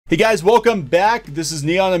Hey guys, welcome back. This is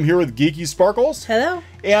Neon. I'm here with Geeky Sparkles. Hello.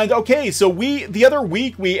 And okay, so the other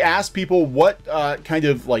week we asked people what kind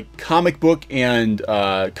of like comic book and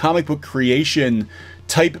comic book creation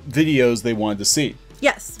type videos they wanted to see.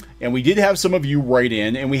 Yes. And we did have some of you write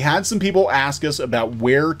in, and we had some people ask us about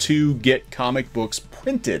where to get comic books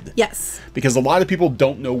printed. Yes. Because a lot of people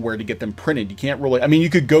don't know where to get them printed. You can't really, I mean, you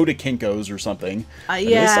could go to Kinko's or something. Yeah. Do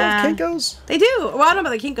they still have Kinko's? They do. Well, I don't know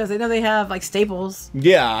about the Kinko's. I know they have like Staples.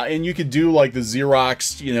 Yeah, and you could do like the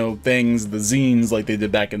Xerox, you know, things, the zines like they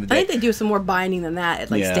did back in the day. I think they do some more binding than that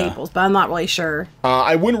at like Staples, but I'm not really sure.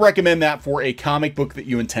 I wouldn't recommend that for a comic book that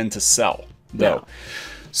you intend to sell, though. No.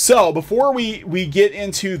 So before we get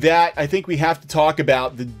into that, I think we have to talk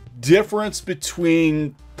about the difference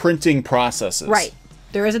between printing processes. Right.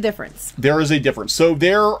 There is a difference. There is a difference. So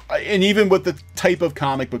and even with the type of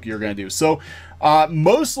comic book you're going to do. So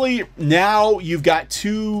mostly now you've got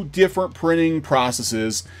two different printing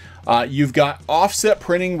processes. You've got offset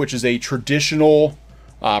printing, which is a traditional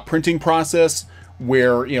printing process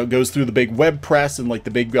where, you know, it goes through the big web press and like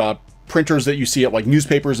the big printers that you see at like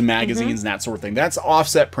newspapers and magazines and that sort of thing. That's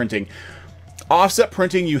offset printing. Offset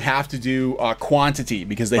printing, you have to do quantity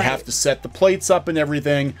because they have to set the plates up and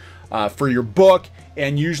everything for your book.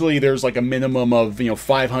 And usually there's like a minimum of, you know,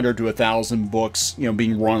 500 to 1,000 books, you know,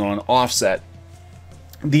 being run on offset.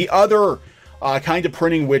 The other kind of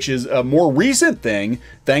printing, which is a more recent thing,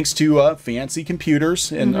 thanks to fancy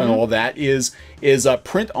computers and all that, is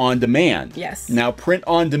print on demand. Yes. Now, print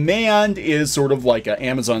on demand is sort of like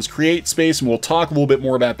Amazon's Create space, and we'll talk a little bit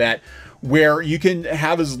more about that, where you can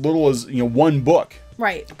have as little as, you know, one book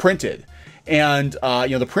printed. And, you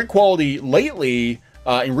know, the print quality lately,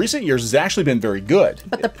 in recent years, has actually been very good.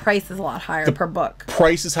 But the price is a lot higher per book.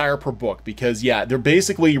 Price is higher per book because, yeah, they're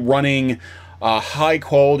basically running high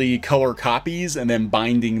quality color copies and then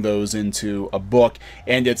binding those into a book,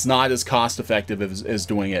 and it's not as cost effective as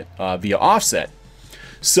doing it via offset.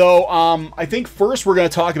 So I think first we're going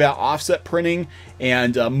to talk about offset printing,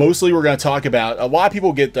 and mostly we're going to talk about, a lot of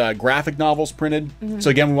people get graphic novels printed.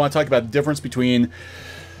 So again, we want to talk about the difference between,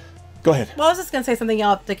 go ahead. Well, I was just going to say something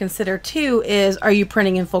else to consider too is, are you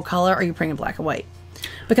printing in full color or are you printing in black and white?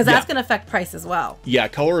 Because that's going to affect price as well. Yeah,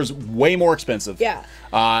 color is way more expensive. Yeah.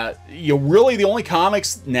 You know, really the only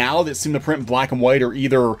comics now that seem to print in black and white are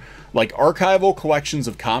either like archival collections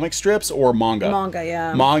of comic strips or manga. Manga,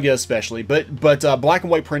 yeah. Manga especially. But black and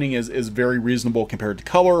white printing is very reasonable compared to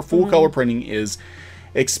color. Full color printing is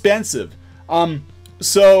expensive.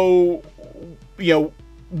 So, you know,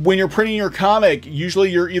 when you're printing your comic, usually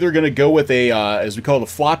you're either going to go with a, as we call it, a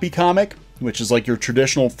floppy comic, which is like your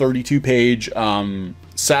traditional 32-page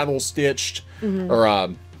saddle stitched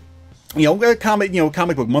or you know, a comic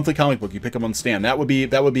book, monthly comic book. You pick them on the stand. That would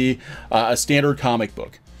be a standard comic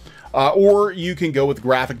book. Or you can go with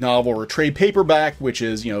graphic novel or a trade paperback, which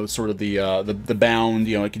is, you know, sort of the bound.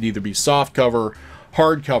 You know, it could either be soft cover,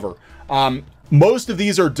 hard cover. Most of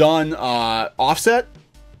these are done offset.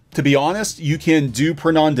 To be honest, you can do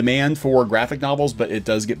print on demand for graphic novels, but it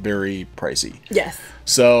does get very pricey. Yes.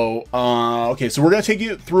 So, okay, so we're going to take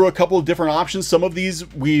you through a couple of different options. Some of these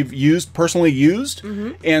we've personally used,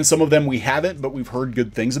 and some of them we haven't, but we've heard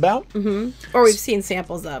good things about. Or we've seen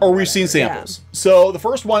samples of. Or we've seen samples. Yeah. So the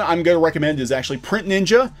first one I'm going to recommend is actually Print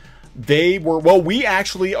Ninja. They were, well, we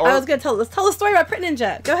actually are. I was going to let's tell the story about Print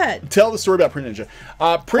Ninja. Go ahead. Tell the story about Print Ninja.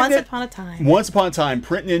 Once upon a time. Once upon a time,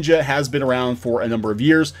 Print Ninja has been around for a number of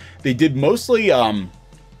years. They did mostly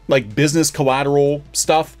like business collateral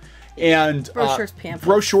stuff and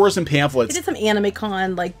brochures and pamphlets. They did some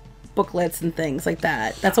AnimeCon like booklets and things like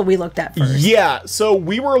that. That's what we looked at first. Yeah, so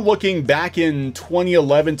we were looking back in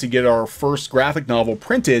 2011 to get our first graphic novel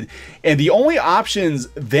printed, and the only options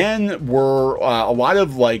then were a lot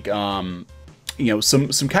of like you know, some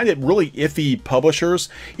kind of really iffy publishers.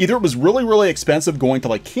 Either it was really expensive going to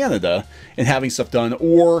like Canada and having stuff done,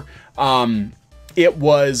 or it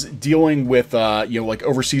was dealing with, you know, like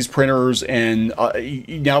overseas printers, and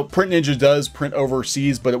now Print Ninja does print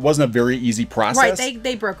overseas, but it wasn't a very easy process. Right,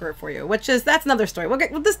 they broker it for you, which is, that's another story.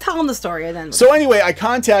 We'll just tell them the story and then. So anyway, I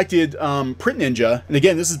contacted Print Ninja, and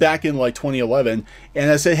again, this is back in like 2011,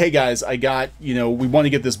 and I said, hey guys, I got, you know, we want to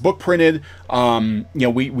get this book printed. You know,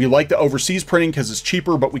 we like the overseas printing because it's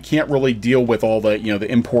cheaper, but we can't really deal with all the, you know,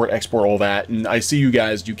 the import, export, all that. And I see you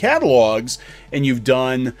guys do catalogs, and you've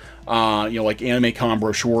done you know, like AnimeCon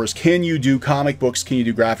brochures. Can you do comic books? Can you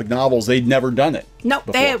do graphic novels? They'd never done it. Nope.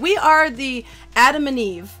 We are the Adam and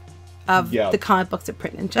Eve of the comic books at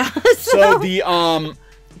Print Ninja. So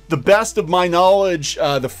the best of my knowledge,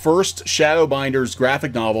 the first Shadowbinders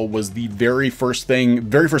graphic novel was the very first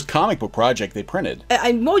comic book project they printed.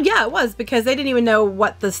 Well, yeah, it was, because they didn't even know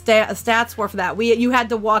what the stats were for that. You had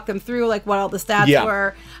to walk them through, like, what all the stats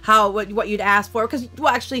were, what you'd ask for. Because,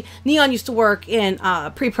 well, actually, Neon used to work in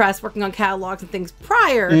pre-press, working on catalogs and things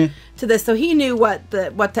prior to this, so he knew what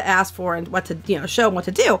to ask for and what to show and what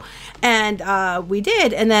to do. And we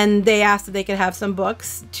did, and then they asked if they could have some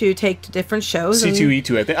books to take to different shows.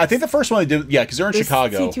 C2E2, I think the first one they did, yeah, because they're in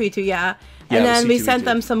Chicago. C2E2, yeah. And then we sent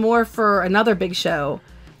them some more for another big show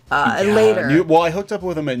later. Well, I hooked up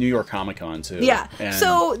with them at New York Comic Con too. Yeah.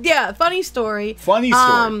 So yeah, funny story.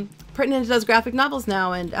 Print Ninja does graphic novels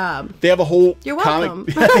now, and they have a whole you're welcome.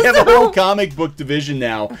 They have a whole comic book division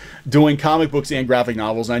now, doing comic books and graphic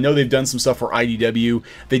novels. And I know they've done some stuff for IDW.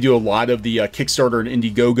 They do a lot of the Kickstarter and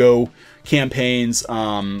Indiegogo campaigns.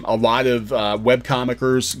 A lot of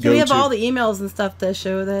webcomicers go. We have all the emails and stuff to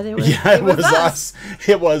show that it was. Yeah, it was us.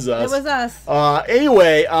 It was us. It was us.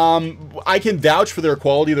 Anyway, I can vouch for their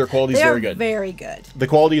quality. Their quality is very good. Very good. The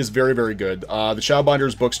quality is very, very good. The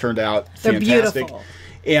Shadowbinders books turned out fantastic. They're beautiful.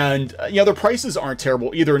 And, their prices aren't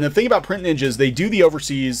terrible either. And the thing about Print Ninja is they do the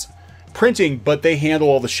overseas printing, but they handle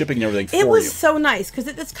all the shipping and everything for you. It was so nice, because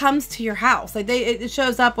it just comes to your house. Like, it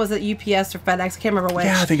shows up, was it UPS or FedEx? I can't remember which.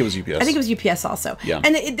 Yeah, I think it was UPS. I think it was UPS also. Yeah.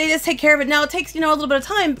 And they just take care of it. Now, it takes, a little bit of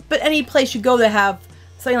time, but any place you go to have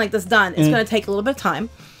something like this done, it's going to take a little bit of time.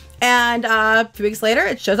 And a few weeks later,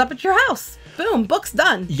 it shows up at your house. Boom, book's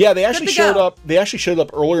done. Yeah, they actually showed up. They actually showed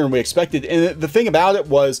up earlier than we expected. And the thing about it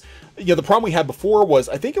was, the problem we had before was,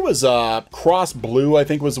 I think it was Cross Blue. I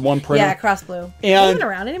think was the one printer. Yeah, Cross Blue. And they even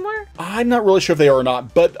around anymore? I'm not really sure if they are or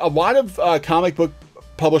not. But a lot of comic book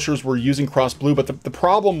publishers were using Cross Blue. But the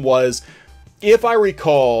problem was, if I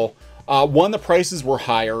recall, one, the prices were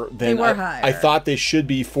higher than I thought they should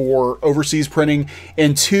be for overseas printing,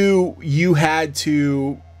 and two, you had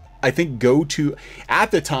to, I think, go to, at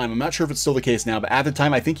the time, I'm not sure if it's still the case now, but at the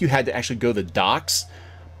time, I think you had to actually go to the docks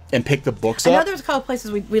and pick the books up. I know there was a couple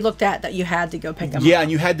places we looked at that you had to go pick them up. Yeah,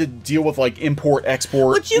 and you had to deal with, like,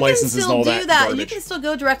 import-export licenses and all that garbage. You can still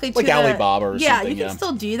go directly to like Alibaba or something. Yeah, you can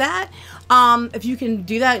still do that. If you can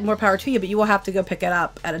do that, more power to you, but you will have to go pick it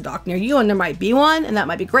up at a dock near you, and there might be one, and that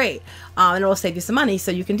might be great. And it will save you some money,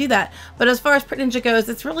 so you can do that. But as far as Print Ninja goes,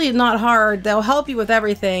 it's really not hard. They'll help you with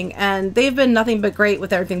everything, and they've been nothing but great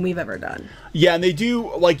with everything we've ever done. Yeah, and they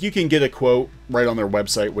do, like, you can get a quote right on their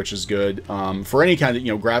website, which is good. For any kind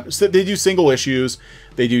of, so they do single issues,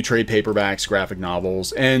 they do trade paperbacks, graphic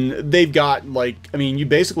novels, and they've got, like, you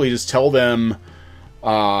basically just tell them,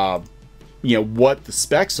 what the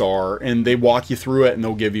specs are, and they walk you through it, and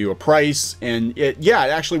they'll give you a price, and it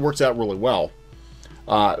actually works out really well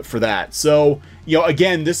for that. So,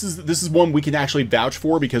 again, this is one we can actually vouch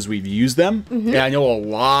for because we've used them, and I know a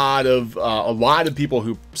lot of people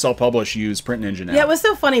who self-publish use Print Ninja now. Yeah, it was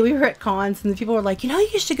so funny. We were at cons, and the people were like,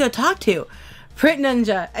 you should go talk to Print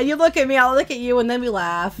Ninja. And you look at me, I'll look at you, and then we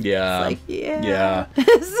laugh. Yeah. It's like, yeah. Yeah.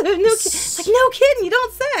 No kidding, you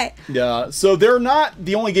don't say. Yeah. So they're not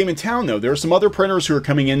the only game in town, though. There are some other printers who are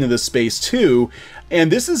coming into this space, too. And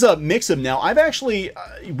this is a Mix'em. Now, I've actually,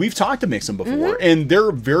 we've talked to Mix'em before, and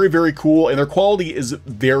they're very, very cool, and their quality is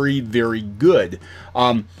very, very good.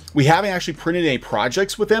 We haven't actually printed any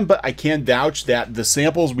projects with them, but I can vouch that the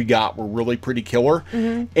samples we got were really pretty killer.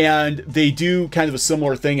 And they do kind of a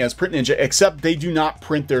similar thing as Print Ninja, except they do not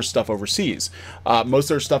print their stuff overseas. Most of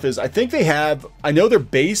their stuff is, I think they have, I know they're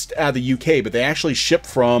based out of the UK, but they actually ship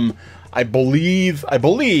from, I believe,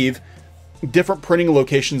 different printing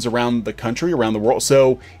locations around the country, around the world.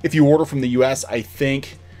 So if you order from the US, I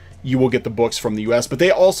think you will get the books from the US, but they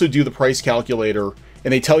also do the price calculator,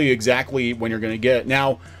 and they tell you exactly when you're going to get it.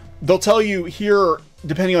 Now, they'll tell you here,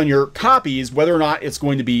 depending on your copies, whether or not it's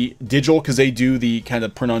going to be digital, because they do the kind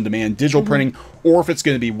of print-on-demand digital printing, or if it's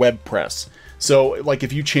going to be web press. So, like,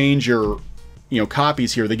 if you change your,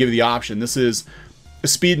 copies here, they give you the option. This is a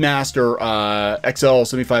Speedmaster XL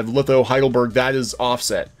 75 Litho Heidelberg. That is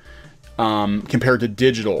offset compared to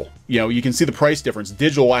digital. You can see the price difference.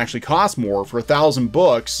 Digital actually costs more. For 1,000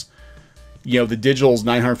 books, the digital is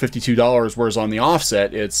 $952, whereas on the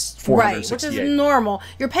offset it's $468. Right, which is normal.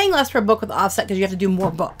 You're paying less for a book with offset because you have to do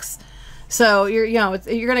more books. So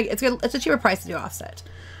it's a cheaper price to do offset.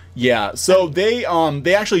 Yeah. So they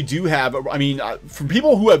actually do have. For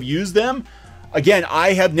people who have used them, again,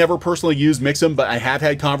 I have never personally used Mix'em, but I have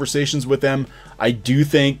had conversations with them. I do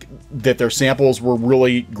think that their samples were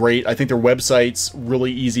really great. I think their website's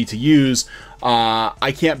really easy to use.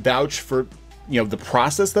 I can't vouch for you know, the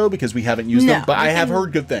process though, because we haven't used them, but I have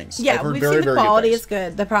heard good things. Yeah, I've heard we've very, seen the very quality good is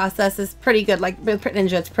good. The process is pretty good. Like with Print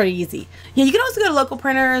Ninja, it's pretty easy. Yeah, you can also go to local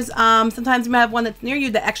printers. Sometimes you might have one that's near you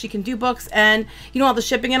that actually can do books, and you know all the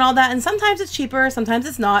shipping and all that. And sometimes it's cheaper, sometimes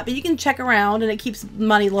it's not. But you can check around, and it keeps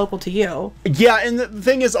money local to you. Yeah, and the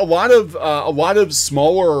thing is, a lot of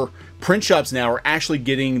smaller print shops now are actually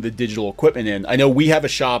getting the digital equipment in. I know we have a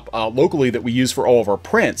shop locally that we use for all of our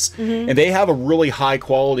prints, and they have a really high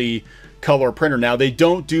quality color printer. Now they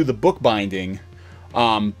don't do the book binding,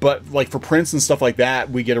 but like for prints and stuff like that,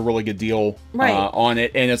 we get a really good deal on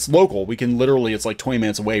it, and it's local. We can literally, it's like 20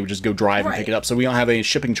 minutes away. We just go drive and pick it up, so we don't have any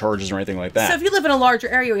shipping charges or anything like that. So if you live in a larger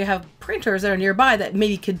area where you have printers that are nearby that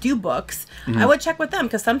maybe could do books, I would check with them,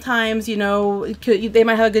 because sometimes, you know, they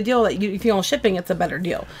might have a good deal that if you own shipping, it's a better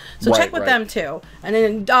deal. So check with them too, and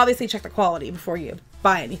then obviously check the quality before you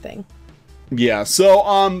buy anything. Yeah,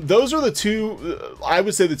 so those are the two, I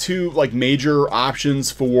would say the two like major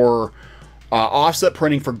options for offset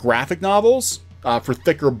printing for graphic novels, for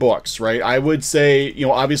thicker books, right? I would say, you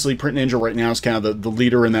know, obviously Print Ninja right now is kind of the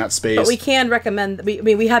leader in that space. But we can recommend, I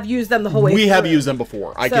mean, we have used them the whole way through. We have used them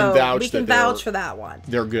before. I can vouch we can vouch for that one.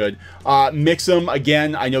 They're good. Mix them,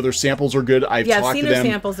 again, I know their samples are good. I've talked to them. Yeah, seen their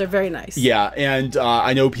samples. They're very nice. Yeah, and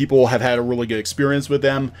I know people have had a really good experience with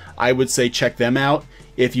them. I would say check them out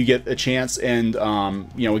if you get a chance. And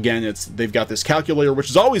you know, again, they've got this calculator, which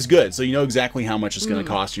is always good, so you know exactly how much it's going to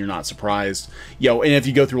cost, and you're not surprised. You know, and if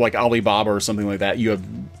you go through like Alibaba or something like that, you have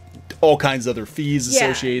all kinds of other fees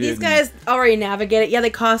associated. These guys already navigate it. Yeah, they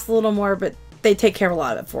cost a little more, but they take care of a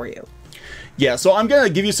lot of it for you. Yeah, so I'm going to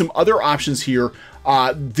give you some other options here.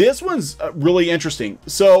 This one's really interesting.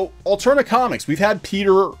 So Alterna Comics, we've had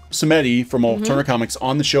Peter Samedi from Alterna Comics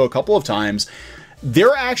on the show a couple of times.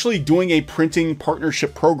 They're actually doing a printing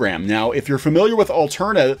partnership program. Now, if you're familiar with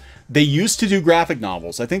Alterna, they used to do graphic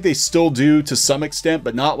novels. I think they still do to some extent,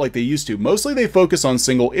 but not like they used to. Mostly they focus on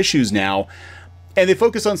single issues now, and they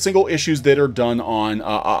focus on single issues that are done on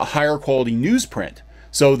a higher quality newsprint.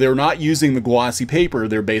 So they're not using the glossy paper.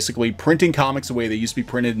 They're basically printing comics the way they used to be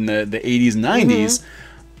printed in the 80s and 90s.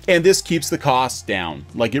 And this keeps the costs down.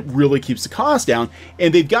 Like, it really keeps the costs down.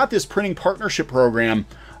 And they've got this printing partnership program,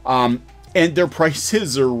 and their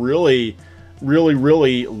prices are really, really,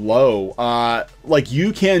 really low. Like,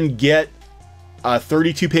 you can get a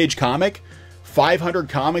 32-page comic, 500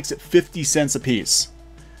 comics at 50 cents a piece.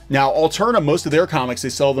 Now, Alterna, most of their comics, they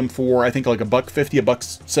sell them for, I think, like $1.50,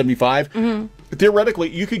 $1.75. Theoretically,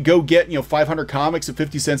 you could go get, you know, 500 comics at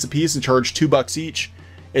 50 cents a piece and charge $2 each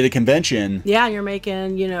at a convention. Yeah, you're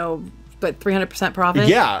making, you know, but 300% profit.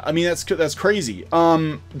 Yeah, I mean, that's crazy.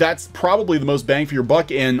 That's probably the most bang for your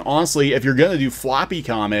buck. And honestly, if you're gonna do floppy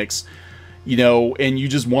comics, you know, and you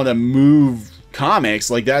just want to move comics,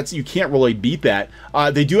 like, that's, you can't really beat that.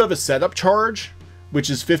 They do have a setup charge, which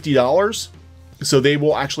is $50. So they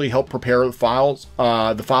will actually help prepare the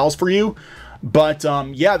files for you. But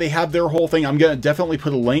yeah, they have their whole thing. I'm gonna definitely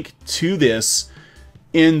put a link to this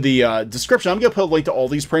in the description. I'm gonna put a link to all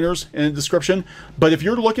these printers in the description. But if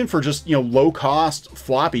you're looking for just, you know, low cost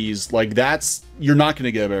floppies, like, that's, you're not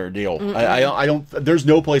gonna get a better deal. I don't. There's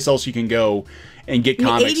no place else you can go and get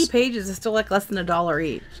comics. 80 pages is still like less than $1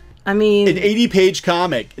 each. I mean, an 80-page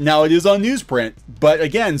comic. Now, it is on newsprint, but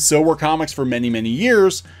again, so were comics for many, many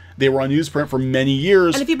years. They were on newsprint for many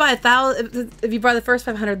years. And if you buy 1,000, if you buy the first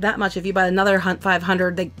 500 that much, if you buy another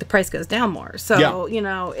 500, the price goes down more. So, you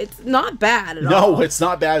know, it's not bad at all. No, it's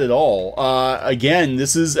not bad at all. Again,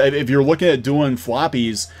 this is, if you're looking at doing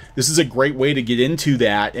floppies, this is a great way to get into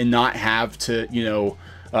that and not have to, you know,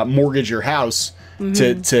 mortgage your house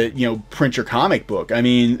to you know, print your comic book. I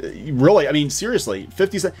mean, really, I mean, seriously,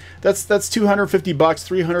 50 cents, that's $250,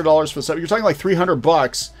 $300 for stuff. You're talking like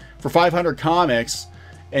 $300 for 500 comics,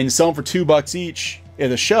 and sell them for $2 each at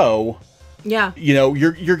a show. Yeah, you know,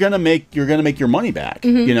 you're gonna make your money back.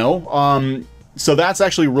 You know, so that's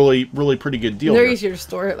actually really pretty good deal. They're easier to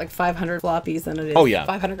store at like 500 floppies than it is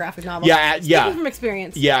 500 graphic novels. Yeah, Speaking from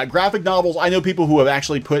experience. Yeah, graphic novels. I know people who have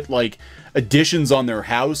actually put like additions on their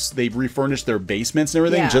house. They've refurnished their basements and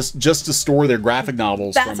everything just to store their graphic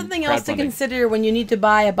novels. That's something else to consider when you need to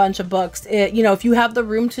buy a bunch of books. You know, if you have the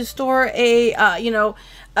room to store a you know,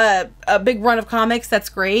 a big run of comics, that's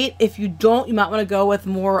great. If you don't, you might want to go with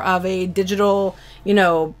more of a digital, you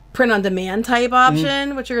know, print on demand type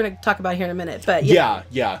option, which you're going to talk about here in a minute. But yeah.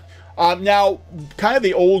 Now, kind of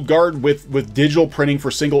the old guard with digital printing for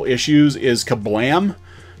single issues is Kablam.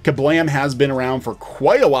 Kablam has been around for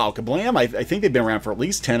quite a while. Kablam, I think they've been around for at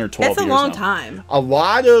least 10 or 12 years. That's a long now. time. A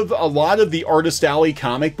lot of the Artist Alley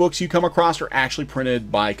comic books you come across are actually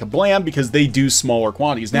printed by Kablam because they do smaller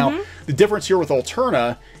quantities. Now, the difference here with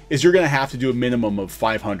Alterna is you're going to have to do a minimum of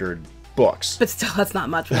 500 books. But still, that's not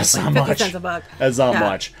much. That's like not 50 much. cents a book. That's not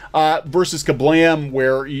much. Versus Kablam,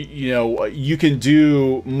 where you can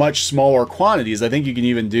do much smaller quantities. I think you can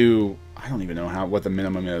even do, I don't even know what the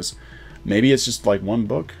minimum is. Maybe it's just like one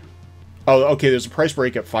book. Oh, okay, there's a price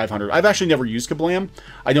break at 500. I've actually never used Kablam.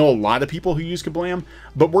 I know a lot of people who use Kablam,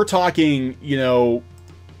 but we're talking,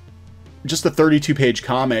 just a 32-page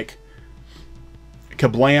comic.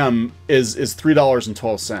 Kablam is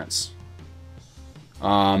 $3.12.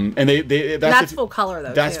 And that's full color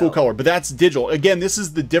though. That's full color, but that's digital. Again, this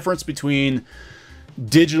is the difference between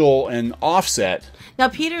digital and offset. Now,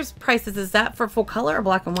 Peter's prices, is that for full color or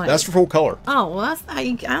black and white? That's for full color. Oh, well, that's I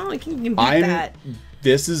don't think you can beat that.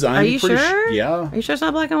 Are you sure? Yeah. Are you sure it's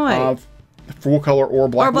not black and white? Full color or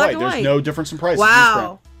black and white. There's no difference in price.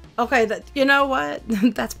 Wow. Okay, you know what?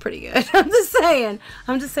 That's pretty good. I'm just saying.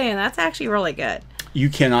 That's actually really good. You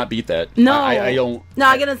cannot beat that. No. I don't.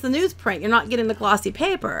 No, again, it's the newsprint. You're not getting the glossy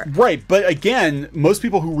paper. Right, but again, most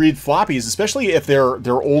people who read floppies, especially if they're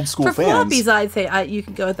old school for fans. For floppies, I'd say you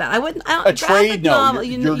can go with that. I wouldn't. A trade, no.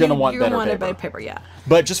 You're going to want better paper. Yeah.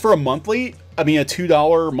 But just for a monthly, a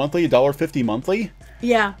 $2 monthly, $1.50 monthly.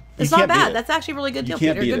 Yeah. It's not bad. That's actually a really good deal,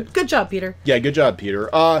 Peter. Good job, Peter. Yeah, good job, Peter.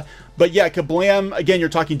 But yeah, Kablam, again, you're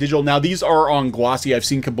talking digital. Now, these are on glossy. I've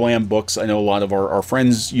seen Kablam books. I know a lot of our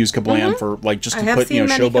friends use Kablam for, just to put,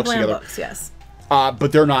 show books together. Books, yes.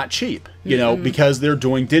 But they're not cheap, because they're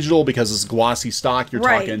doing digital, because it's glossy stock. You're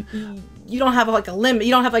talking. You don't have a limit.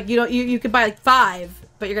 You don't have you could buy 5,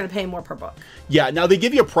 but you're going to pay more per book. Yeah, now they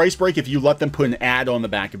give you a price break if you let them put an ad on the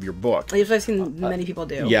back of your book. I've seen many people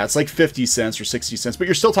do. Yeah, it's like 50 cents or 60 cents, but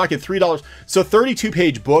you're still talking $3. So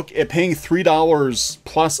 32-page book, paying $3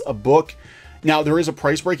 plus a book. Now, there is a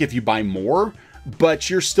price break if you buy more, but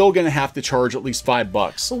you're still going to have to charge at least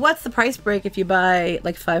 $5. Well, what's the price break if you buy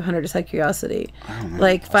like 500? Just out of curiosity, I don't know.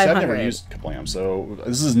 Like 500. I've never used Kablam, so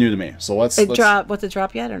this is new to me. So let's drop. What's it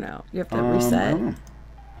drop yet or no? You have to reset. I don't know.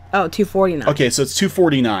 Oh, $2.49. Okay, so it's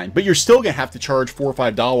 $2.49, but you're still gonna have to charge $4 or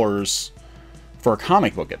 $5 for a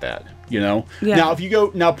comic book at that. Yeah. Now, if you go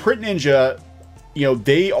Print Ninja,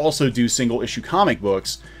 they also do single issue comic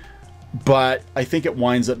books, but I think it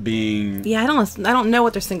winds up being. Yeah, I don't know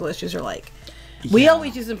what their single issues are like. Yeah. We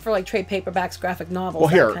always use them for like trade paperbacks, graphic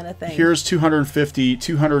novels, that kind of thing. Here's 250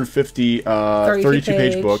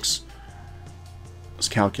 32-page books. Let's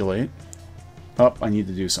calculate. Oh, I need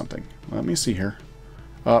to do something. Let me see here.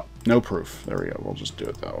 No proof. There we go. We'll just do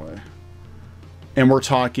it that way. And we're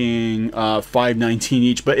talking $5.19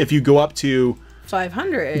 each. But if you go up to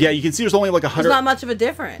 500, yeah, you can see there's only like 100. There's not much of a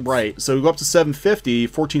difference, right? So we go up to $750,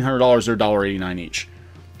 $1,400. They're $1.89 each.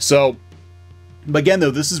 So. But again, though,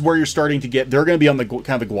 this is where you're starting to get. They're going to be on the kind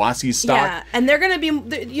of the glossy stock. Yeah, and they're going to be.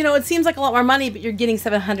 It seems like a lot more money, but you're getting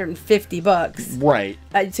 $750, right?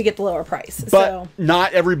 To get the lower price. But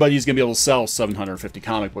not everybody's going to be able to sell 750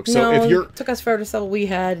 comic books. So if you're, it took us forever to sell what we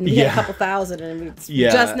had, and we had a couple thousand, and we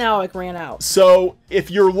just now ran out. So if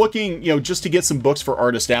you're looking, just to get some books for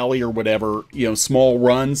Artist Alley or whatever, small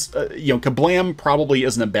runs, Kablam probably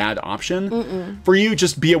isn't a bad option for you.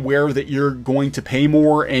 Just be aware that you're going to pay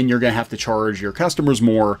more, and you're going to have to charge your customers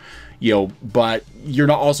more, but you're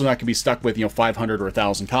also not going to be stuck with 500 or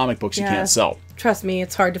 1,000 comic books you can't sell. Trust me,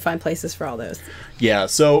 it's hard to find places for all those. Yeah,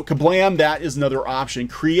 so Kablam, that is another option.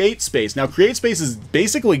 CreateSpace. Now, CreateSpace is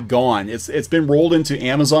basically gone. It's been rolled into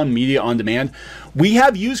Amazon Media on Demand. We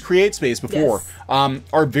have used CreateSpace before. Yes.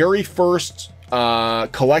 Our very first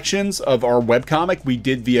collections of our webcomic we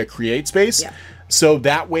did via CreateSpace. Yeah. So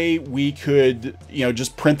that way we could,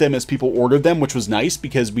 just print them as people ordered them, which was nice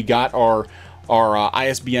because we got our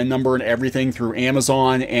ISBN number and everything through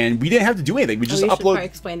Amazon, and we didn't have to do anything. We just upload. Probably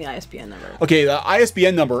explain the ISBN number. Okay, the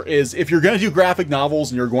ISBN number is if you're going to do graphic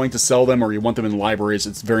novels and you're going to sell them or you want them in libraries,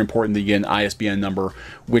 it's very important that you get an ISBN number,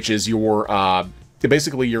 which is your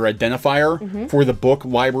basically your identifier for the book.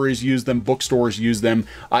 Libraries use them, bookstores use them.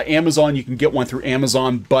 Amazon, you can get one through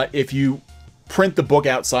Amazon, but if you print the book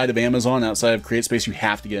outside of Amazon, outside of CreateSpace, you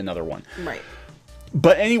have to get another one. Right.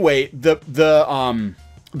 But anyway, the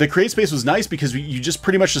CreateSpace was nice because you just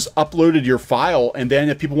pretty much just uploaded your file, and then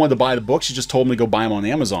if people wanted to buy the books, you just told them to go buy them on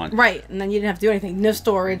Amazon. Right, and then you didn't have to do anything. No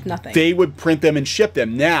storage, nothing. They would print them and ship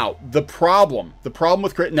them. Now, the problem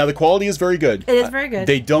with now the quality is very good. It is very good.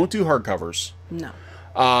 They don't do hardcovers. No.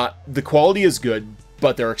 The quality is good,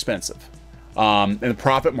 but they're expensive. And the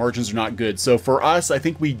profit margins are not good. So for us, I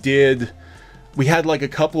think we did we had like a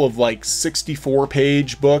couple of like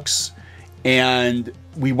 64-page books, and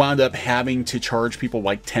we wound up having to charge people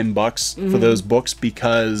like $10 for those books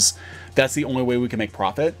because that's the only way we can make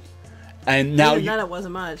profit. And now even then it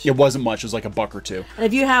wasn't much. It wasn't much. It was like $1 or $2. And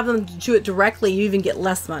if you have them do it directly, you even get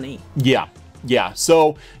less money. Yeah. Yeah.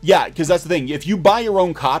 So, yeah, because that's the thing. If you buy your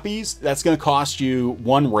own copies, that's going to cost you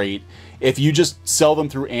one rate. If you just sell them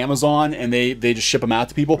through Amazon and they just ship them out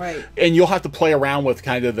to people, right. And you'll have to play around with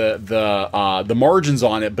kind of the margins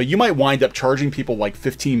on it, but you might wind up charging people like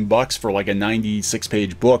 $15 for like a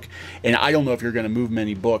 96-page book, and I don't know if you're going to move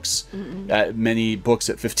many books at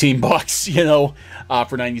 $15, you know,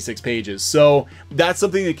 for 96 pages. So that's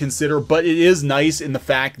something to consider, but it is nice in the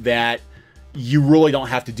fact that you really don't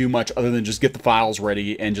have to do much other than just get the files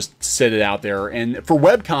ready and just sit it out there. And for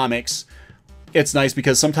webcomics, it's nice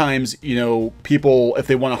because sometimes, you know, people, if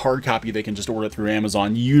they want a hard copy, they can just order it through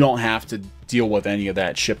Amazon. You don't have to deal with any of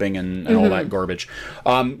that shipping and all that garbage.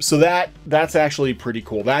 So that's actually pretty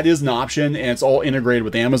cool. That is an option, and it's all integrated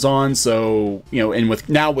with Amazon. So, you know, and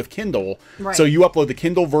now with Kindle, right. So you upload the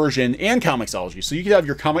Kindle version and Comixology. So you could have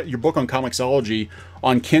your book on Comixology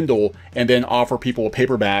on Kindle and then offer people a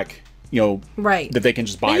paperback, you know, right, that they can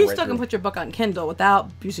just buy. And you right still through. can put your book on Kindle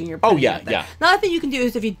without using your Oh printing yeah, method. yeah. Another thing you can do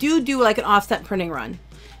is if you do like an offset printing run,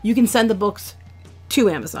 you can send the books to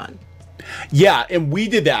Amazon. Yeah, and we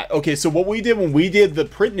did that. Okay, so what we did when we did the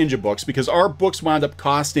Print Ninja books, because our books wound up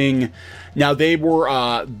costing, now they were,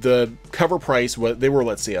 the cover price, they were,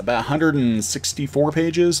 let's see, about 164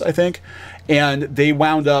 pages, I think, and they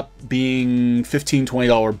wound up being $15,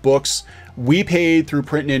 $20 books. We paid through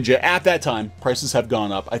Print Ninja, at that time, prices have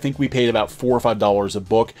gone up, I think we paid about $4 or $5 a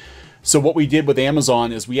book. So what we did with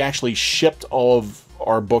Amazon is we actually shipped all of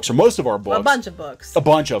our books, or most of our books. A bunch of books. A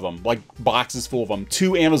bunch of them, like boxes full of them,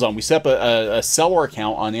 to Amazon. We set up a seller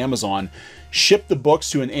account on Amazon, shipped the books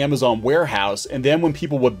to an Amazon warehouse, and then when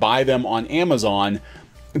people would buy them on Amazon,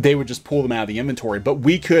 they would just pull them out of the inventory. But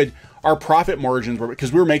we could, our profit margins were,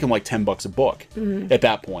 because we were making like $10 a book at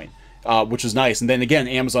that point. Which is nice. And then again,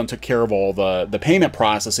 Amazon took care of all the payment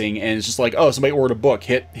processing, and it's just like, oh, somebody ordered a book,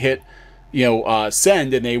 hit you know,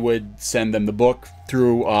 send, and they would send them the book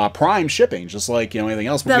through Prime shipping, just like, you know, anything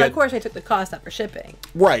else. But then, of course, they took the cost out for shipping.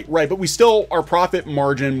 Right, right. But we still, our profit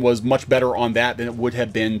margin was much better on that than it would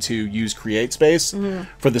have been to use CreateSpace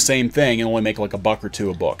for the same thing and only make like $1 or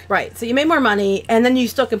 $2 a book. Right. So you made more money, and then you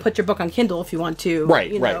still can put your book on Kindle if you want to.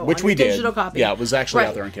 Right, you right. know, Which we did. Digital copy. Yeah, it was actually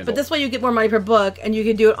out there on Kindle. But this way you get more money per book, and you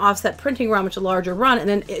can do an offset printing run, which is a larger run,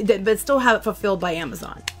 and then but still have it fulfilled by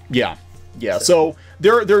Amazon. Yeah. Yeah, so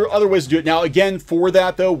there are other ways to do it. Now, again, for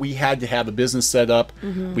that, though, we had to have a business set up.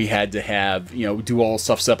 We had to have, you know, do all the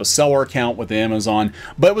stuff, set up a seller account with Amazon.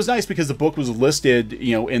 But it was nice because the book was listed,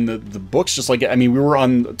 you know, in the books, just like, I mean, we were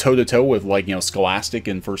on toe-to-toe with, like, you know, Scholastic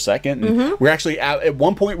and First Second. And we're actually out, at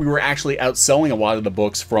one point, we were actually outselling a lot of the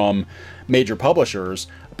books from major publishers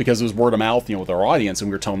because it was word of mouth, you know, with our audience, and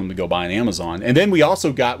we were telling them to go buy on Amazon. And then we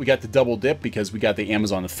also got the double dip because we got the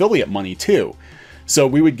Amazon affiliate money, too. So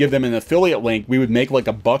we would give them an affiliate link. We would make like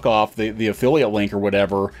 $1 off the affiliate link or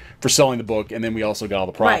whatever for selling the book, and then we also got all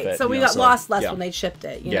the profit. Right, so we got lost less when they shipped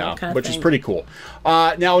it. You know, kind of which thing. is pretty cool.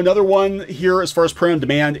 Now another one here as far as print on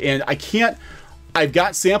demand, and I've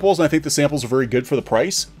got samples, and I think the samples are very good for the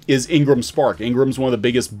price, is Ingram Spark. Ingram's one of the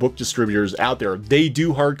biggest book distributors out there. They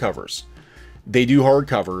do hardcovers.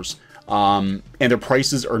 And their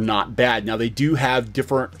prices are not bad. Now, they do have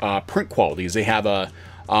different print qualities. They have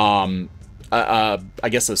I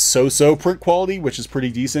guess a so-so print quality, which is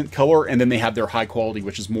pretty decent color, and then they have their high quality,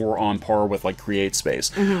 which is more on par with like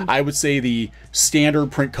CreateSpace. I would say the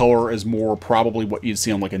standard print color is more probably what you'd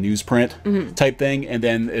see on like a newsprint type thing, and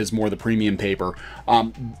then is more the premium paper.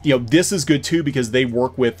 You know, this is good too because they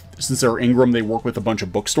work with, since they're Ingram, they work with a bunch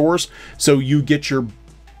of bookstores, so you get your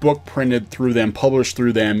book printed through them, published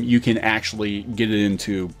through them. You can actually get it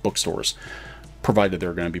into bookstores, provided there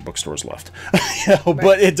are going to be bookstores left. You know,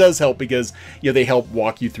 but it does help because, you know, they help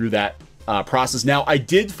walk you through that process. Now, I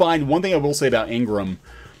did find one thing I will say about Ingram,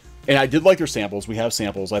 and I did like their samples. We have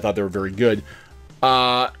samples. I thought they were very good.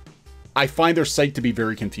 I find their site to be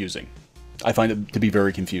very confusing. I find it to be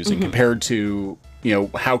very confusing compared to, you know,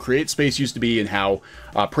 how CreateSpace used to be and how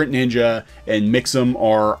Print Ninja and Mix'em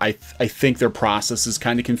are. I think their process is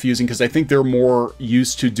kind of confusing because I think they're more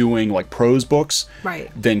used to doing like prose books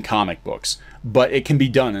than comic books. But it can be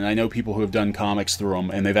done, and I know people who have done comics through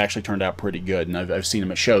them, and they've actually turned out pretty good, and I've seen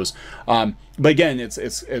them at shows. But again,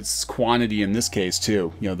 it's quantity in this case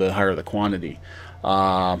too. You know, the higher the quantity.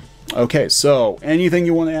 Okay, so anything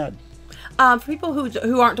you want to add? For people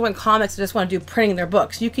who aren't doing comics and just want to do printing their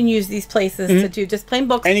books, you can use these places to do just plain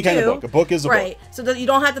books. Any kind of book. A book is a book. So that you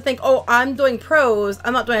don't have to think, oh, I'm doing prose,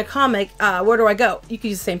 I'm not doing a comic, where do I go? You can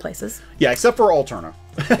use the same places. Yeah, except for Alterna.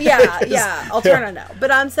 yeah, Alterna no.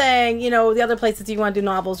 But I'm saying, you know, the other places you want to do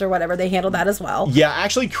novels or whatever, they handle that as well. Yeah,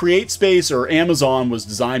 actually CreateSpace or Amazon was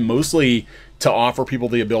designed mostly to offer people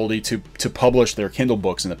the ability to publish their Kindle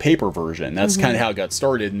books in the paper version. That's kind of how it got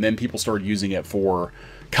started, and then people started using it for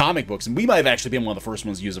comic books, and we might have actually been one of the first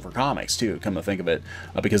ones to use it for comics too, come to think of it,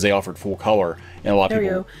 because they offered full color, and a lot of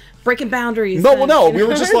people breaking boundaries. No, well, no, we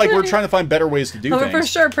were just like, we're trying to find better ways to do things. For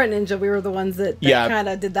sure, Print Ninja, we were the ones that kind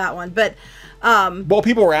of did that one, but well,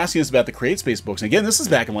 people were asking us about the CreateSpace books. And again, this is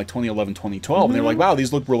back in like 2011, 2012. And they were like, wow,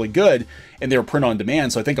 these look really good. And they were print on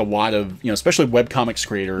demand. So I think a lot of, you know, especially webcomics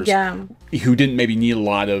creators who didn't maybe need a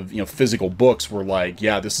lot of, you know, physical books were like,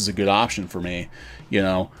 yeah, this is a good option for me, you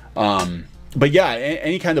know. But yeah,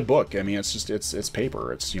 any kind of book. I mean, it's just, it's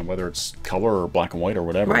paper. It's, you know, whether it's color or black and white or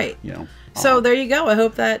whatever, you know. So there you go. I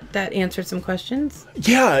hope that answered some questions.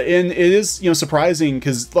 Yeah, and it is, you know, surprising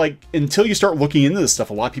because, like, until you start looking into this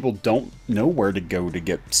stuff, a lot of people don't know where to go to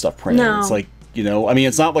get stuff printed. No. It's like, you know, I mean,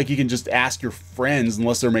 it's not like you can just ask your friends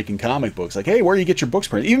unless they're making comic books. Like, hey, where do you get your books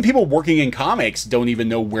printed? Even people working in comics don't even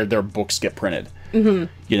know where their books get printed. You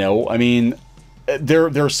know, I mean,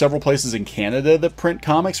 there are several places in Canada that print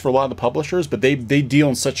comics for a lot of the publishers, but they deal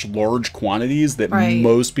in such large quantities that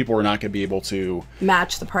most people are not going to be able to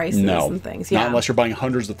match the prices and things. Not unless you're buying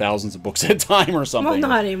hundreds of thousands of books at a time or something. Well,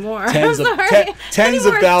 not anymore. Tens of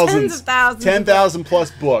thousands. 10,000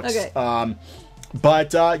 plus books. Okay.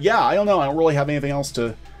 But yeah, I don't know. I don't really have anything else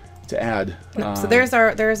to add. So there's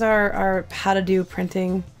our how to do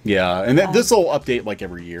printing. Yeah, and this will update like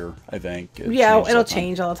every year, I think. It'll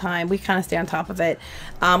change all the time. We kind of stay on top of it.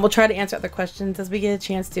 We'll try to answer other questions as we get a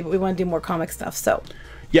chance to, but we want to do more comic stuff. So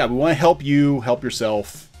yeah, we want to help you help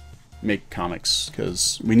yourself make comics,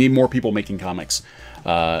 because we need more people making comics,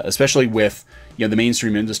 especially with, you know, the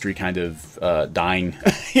mainstream industry kind of dying.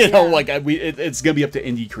 You know, like it's gonna be up to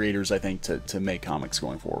indie creators, I think, to make comics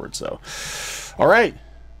going forward. So all right,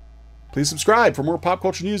 please subscribe for more pop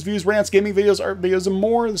culture news, views, rants, gaming videos, art videos, and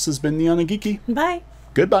more. This has been Neon and Geeky. Bye.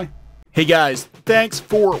 Goodbye. Hey guys, thanks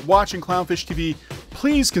for watching Clownfish TV.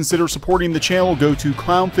 Please consider supporting the channel. Go to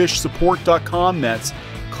clownfishsupport.com. That's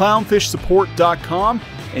clownfishsupport.com.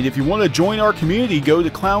 And if you want to join our community, go to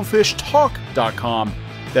clownfishtalk.com.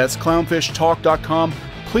 That's clownfishtalk.com.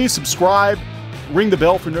 Please subscribe, ring the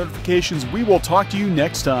bell for notifications. We will talk to you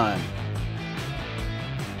next time.